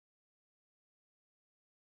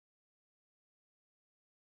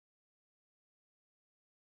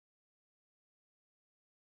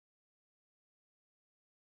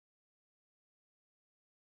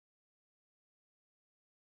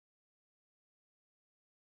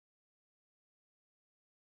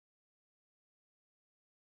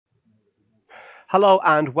Hello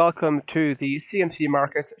and welcome to the CMC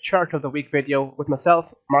Markets Chart of the Week video with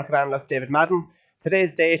myself, market analyst David Madden.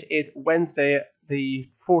 Today's date is Wednesday, the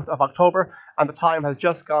 4th of October, and the time has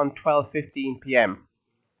just gone 12:15 p.m.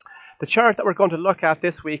 The chart that we're going to look at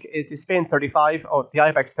this week is the Spain 35, or the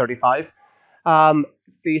IBEX 35.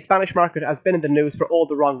 The Spanish market has been in the news for all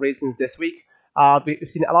the wrong reasons this week. We've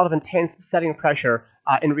seen a lot of intense selling pressure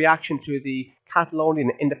in reaction to the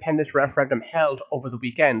Catalonian independence referendum held over the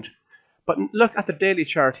weekend. But look at the daily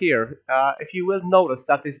chart here. If you will notice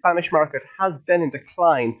that the Spanish market has been in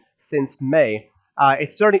decline since May.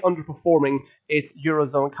 It's certainly underperforming its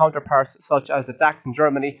Eurozone counterparts such as the DAX in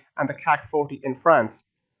Germany and the CAC 40 in France.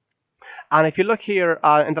 And if you look here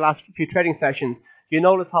in the last few trading sessions, you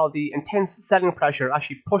notice how the intense selling pressure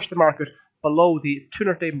actually pushed the market below the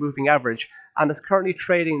 200-day moving average and is currently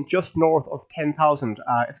trading just north of 10,000.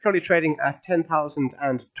 It's currently trading at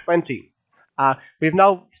 10,020. We've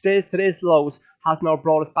now today's lows has now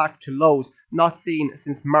brought us back to lows not seen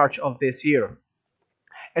since March of this year.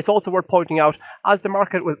 It's also worth pointing out, as the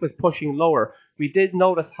market was pushing lower, we did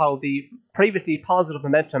notice how the previously positive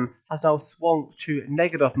momentum has now swung to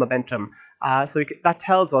negative momentum. That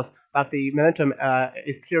tells us that the momentum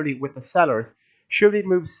is clearly with the sellers. Should we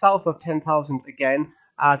move south of 10,000 again,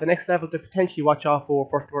 the next level to potentially watch out for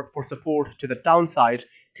support to the downside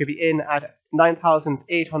could be in at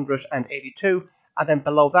 9,882, and then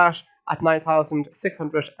below that at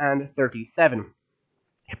 9,637.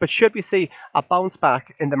 But should we see a bounce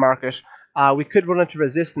back in the market, we could run into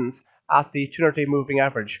resistance at the 200-day moving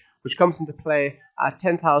average, which comes into play at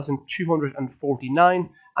 10,249,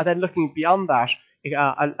 and then looking beyond that,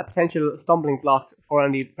 a potential stumbling block for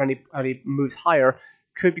any moves higher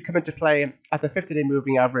could be come into play at the 50-day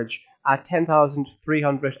moving average at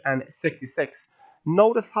 10,366.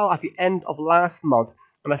 Notice how at the end of last month,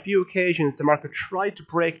 on a few occasions, the market tried to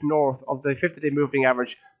break north of the 50-day moving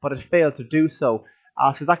average, but it failed to do so.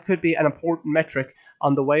 So that could be an important metric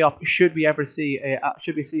on the way up. Should we see a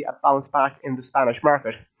bounce back in the Spanish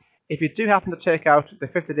market? If you do happen to take out the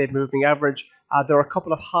 50-day moving average, there are a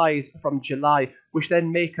couple of highs from July, which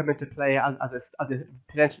then may come into play as a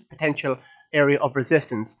potential area of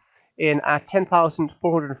resistance in at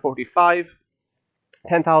 10,445.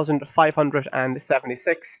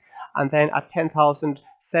 10,576, and then at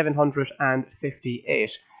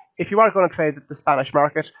 10,758. If you are going to trade the Spanish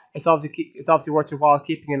market, it's obviously worth your while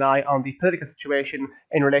keeping an eye on the political situation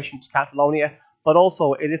in relation to Catalonia, but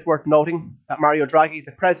also it is worth noting that Mario Draghi,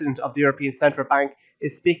 the president of the European Central Bank,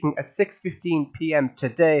 is speaking at 6:15 p.m.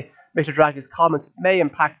 today. Mr. Draghi's comments may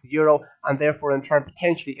impact the euro and therefore in turn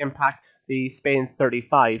potentially impact the Spain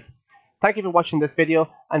 35. Thank you for watching this video,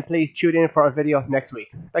 and please tune in for our video next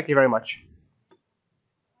week. Thank you very much.